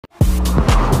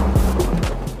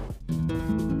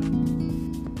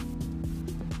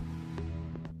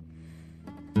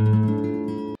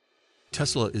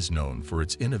Tesla is known for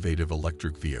its innovative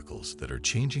electric vehicles that are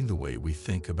changing the way we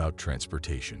think about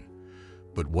transportation.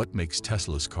 But what makes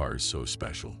Tesla's cars so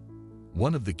special?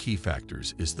 One of the key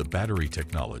factors is the battery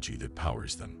technology that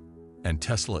powers them. And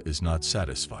Tesla is not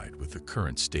satisfied with the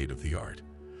current state of the art.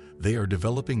 They are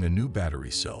developing a new battery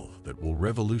cell that will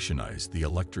revolutionize the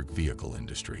electric vehicle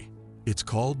industry. It's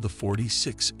called the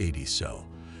 4680 cell,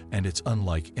 and it's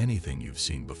unlike anything you've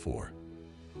seen before.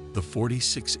 The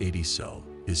 4680 cell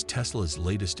is Tesla's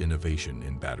latest innovation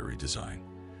in battery design.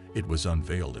 It was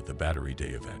unveiled at the Battery Day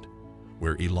event,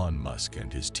 where Elon Musk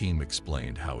and his team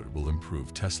explained how it will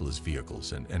improve Tesla's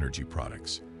vehicles and energy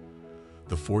products.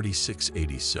 The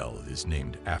 4680 cell is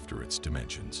named after its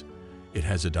dimensions. It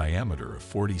has a diameter of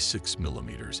 46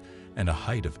 millimeters and a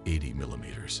height of 80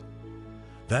 millimeters.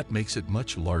 That makes it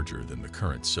much larger than the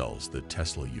current cells that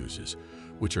Tesla uses,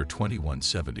 which are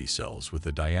 2170 cells with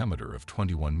a diameter of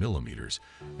 21 millimeters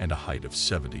and a height of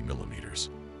 70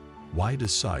 millimeters. Why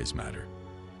does size matter?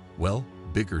 Well,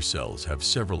 bigger cells have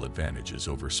several advantages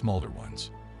over smaller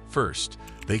ones. First,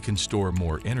 they can store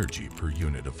more energy per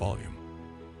unit of volume.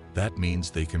 That means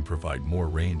they can provide more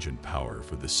range and power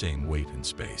for the same weight and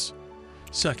space.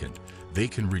 Second, they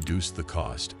can reduce the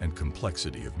cost and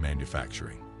complexity of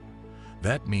manufacturing.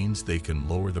 That means they can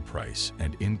lower the price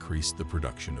and increase the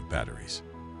production of batteries.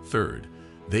 Third,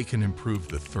 they can improve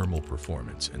the thermal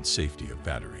performance and safety of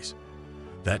batteries.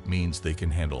 That means they can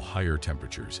handle higher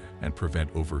temperatures and prevent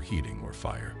overheating or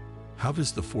fire. How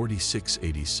does the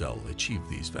 4680 cell achieve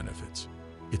these benefits?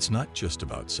 It's not just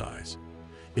about size.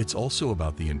 It's also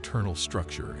about the internal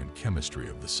structure and chemistry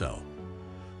of the cell.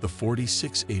 The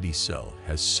 4680 cell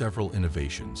has several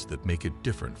innovations that make it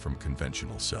different from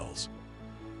conventional cells.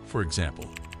 For example,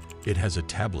 it has a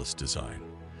tabless design,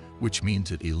 which means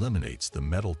it eliminates the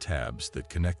metal tabs that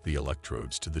connect the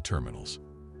electrodes to the terminals.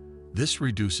 This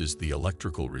reduces the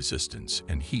electrical resistance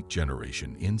and heat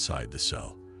generation inside the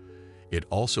cell. It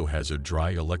also has a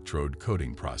dry electrode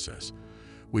coating process,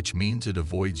 which means it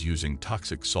avoids using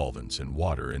toxic solvents and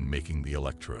water in making the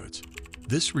electrodes.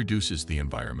 This reduces the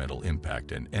environmental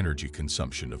impact and energy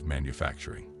consumption of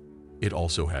manufacturing. It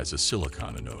also has a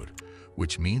silicon anode,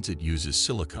 which means it uses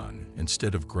silicon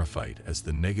instead of graphite as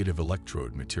the negative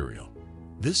electrode material.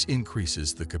 This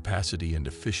increases the capacity and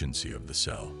efficiency of the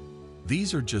cell.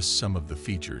 These are just some of the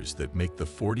features that make the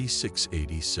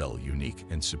 4680 cell unique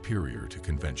and superior to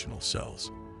conventional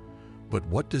cells. But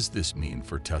what does this mean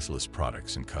for Tesla's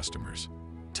products and customers?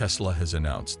 Tesla has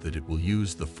announced that it will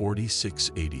use the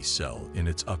 4680 cell in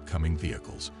its upcoming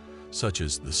vehicles, such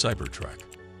as the Cybertruck,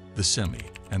 the Semi,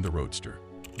 and the Roadster.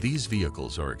 These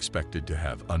vehicles are expected to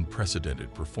have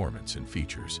unprecedented performance and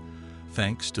features,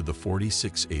 thanks to the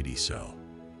 4680 cell.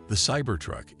 The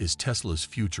Cybertruck is Tesla's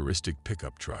futuristic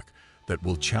pickup truck that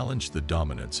will challenge the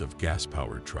dominance of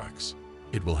gas-powered trucks.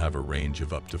 It will have a range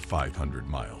of up to 500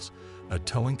 miles, a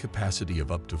towing capacity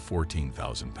of up to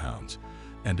 14,000 pounds,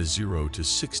 and a 0 to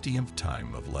 60th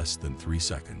time of less than 3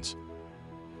 seconds.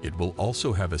 It will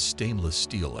also have a stainless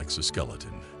steel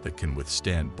exoskeleton that can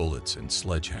withstand bullets and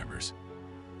sledgehammers.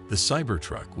 The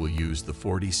Cybertruck will use the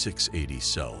 4680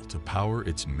 cell to power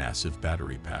its massive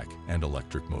battery pack and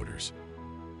electric motors.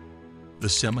 The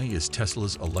Semi is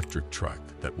Tesla's electric truck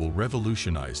that will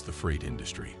revolutionize the freight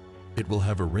industry. It will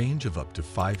have a range of up to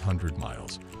 500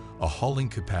 miles, a hauling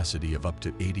capacity of up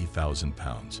to 80,000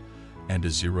 pounds, and a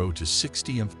 0 to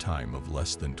 60th time of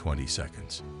less than 20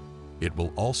 seconds. It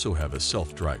will also have a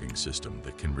self-driving system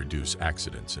that can reduce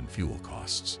accidents and fuel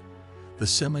costs. The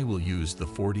Semi will use the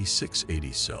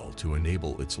 4680 cell to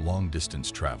enable its long-distance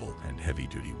travel and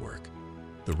heavy-duty work.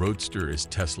 The Roadster is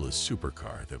Tesla's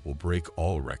supercar that will break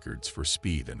all records for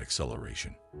speed and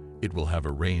acceleration. It will have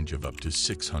a range of up to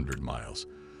 600 miles,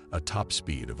 a top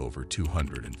speed of over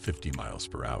 250 miles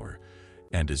per hour,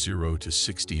 and a 0 to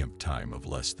 60th time of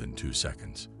less than 2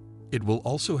 seconds. It will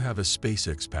also have a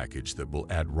SpaceX package that will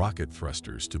add rocket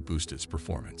thrusters to boost its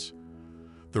performance.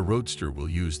 The Roadster will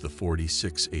use the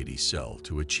 4680 cell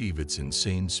to achieve its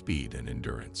insane speed and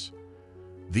endurance.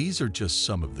 These are just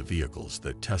some of the vehicles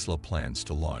that Tesla plans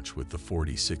to launch with the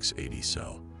 4680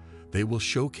 cell. They will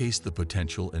showcase the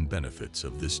potential and benefits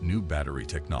of this new battery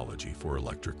technology for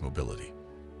electric mobility.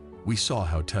 We saw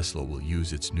how Tesla will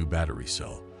use its new battery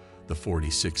cell, the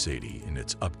 4680, in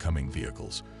its upcoming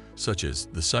vehicles, such as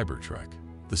the Cybertruck,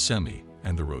 the Semi,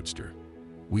 and the Roadster.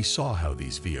 We saw how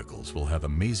these vehicles will have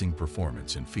amazing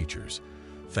performance and features,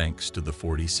 thanks to the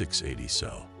 4680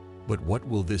 cell. But what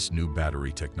will this new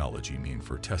battery technology mean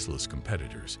for Tesla's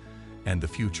competitors and the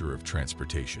future of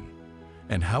transportation?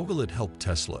 And how will it help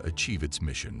Tesla achieve its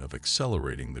mission of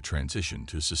accelerating the transition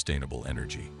to sustainable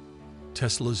energy?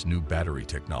 Tesla's new battery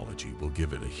technology will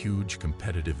give it a huge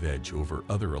competitive edge over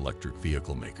other electric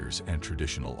vehicle makers and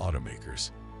traditional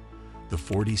automakers. The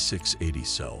 4680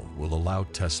 cell will allow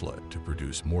Tesla to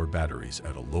produce more batteries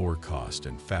at a lower cost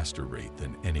and faster rate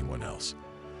than anyone else.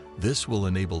 This will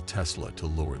enable Tesla to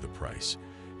lower the price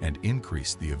and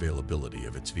increase the availability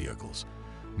of its vehicles,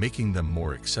 making them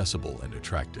more accessible and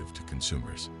attractive to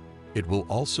consumers. It will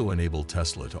also enable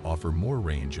Tesla to offer more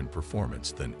range and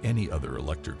performance than any other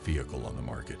electric vehicle on the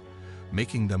market,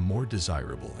 making them more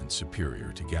desirable and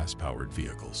superior to gas-powered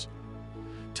vehicles.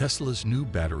 Tesla's new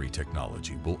battery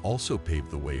technology will also pave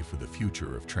the way for the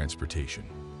future of transportation.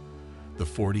 The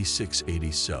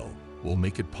 4680 cell will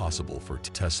make it possible for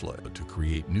Tesla to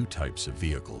create new types of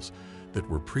vehicles that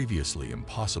were previously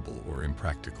impossible or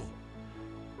impractical.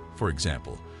 For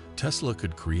example, Tesla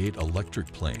could create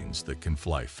electric planes that can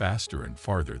fly faster and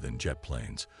farther than jet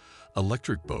planes,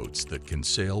 electric boats that can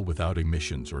sail without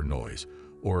emissions or noise,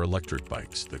 or electric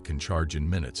bikes that can charge in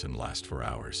minutes and last for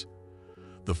hours.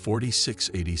 The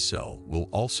 4680 cell will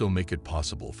also make it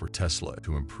possible for Tesla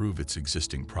to improve its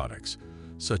existing products,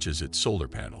 such as its solar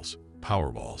panels,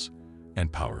 Powerwalls,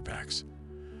 and power packs.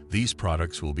 These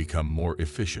products will become more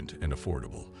efficient and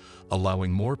affordable,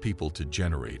 allowing more people to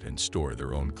generate and store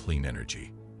their own clean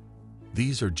energy.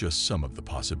 These are just some of the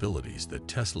possibilities that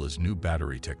Tesla's new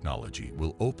battery technology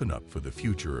will open up for the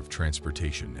future of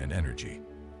transportation and energy.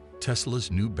 Tesla's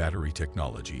new battery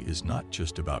technology is not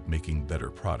just about making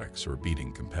better products or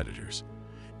beating competitors.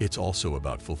 It's also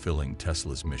about fulfilling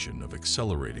Tesla's mission of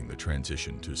accelerating the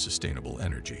transition to sustainable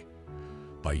energy.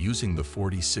 By using the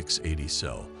 4680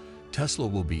 cell, Tesla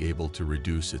will be able to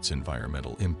reduce its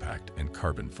environmental impact and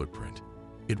carbon footprint.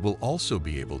 It will also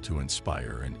be able to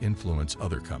inspire and influence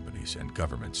other companies and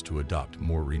governments to adopt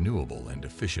more renewable and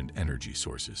efficient energy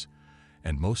sources.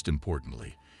 And most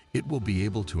importantly, it will be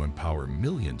able to empower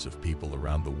millions of people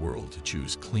around the world to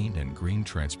choose clean and green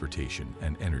transportation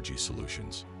and energy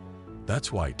solutions.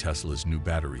 That's why Tesla's new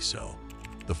battery cell,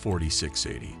 the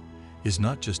 4680, is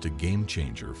not just a game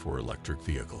changer for electric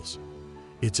vehicles.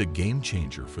 It's a game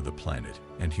changer for the planet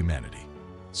and humanity.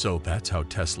 So that's how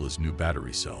Tesla's new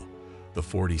battery cell, the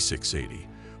 4680,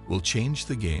 will change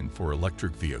the game for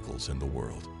electric vehicles in the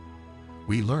world.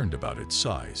 We learned about its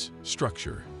size,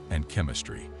 structure, and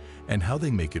chemistry, and how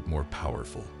they make it more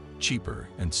powerful, cheaper,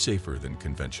 and safer than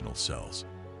conventional cells.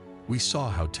 We saw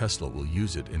how Tesla will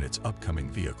use it in its upcoming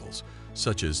vehicles,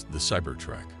 such as the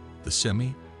Cybertruck, the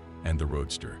Semi, and the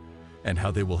Roadster, and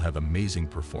how they will have amazing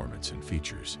performance and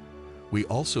features. We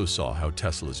also saw how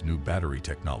Tesla's new battery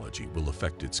technology will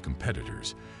affect its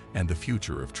competitors and the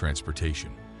future of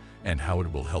transportation, and how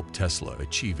it will help Tesla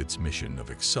achieve its mission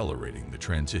of accelerating the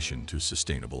transition to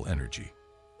sustainable energy.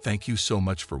 Thank you so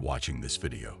much for watching this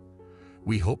video.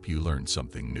 We hope you learned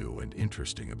something new and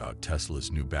interesting about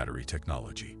Tesla's new battery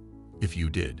technology. If you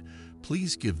did,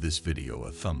 please give this video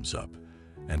a thumbs up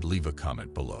and leave a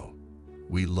comment below.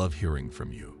 We love hearing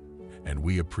from you, and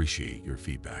we appreciate your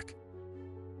feedback.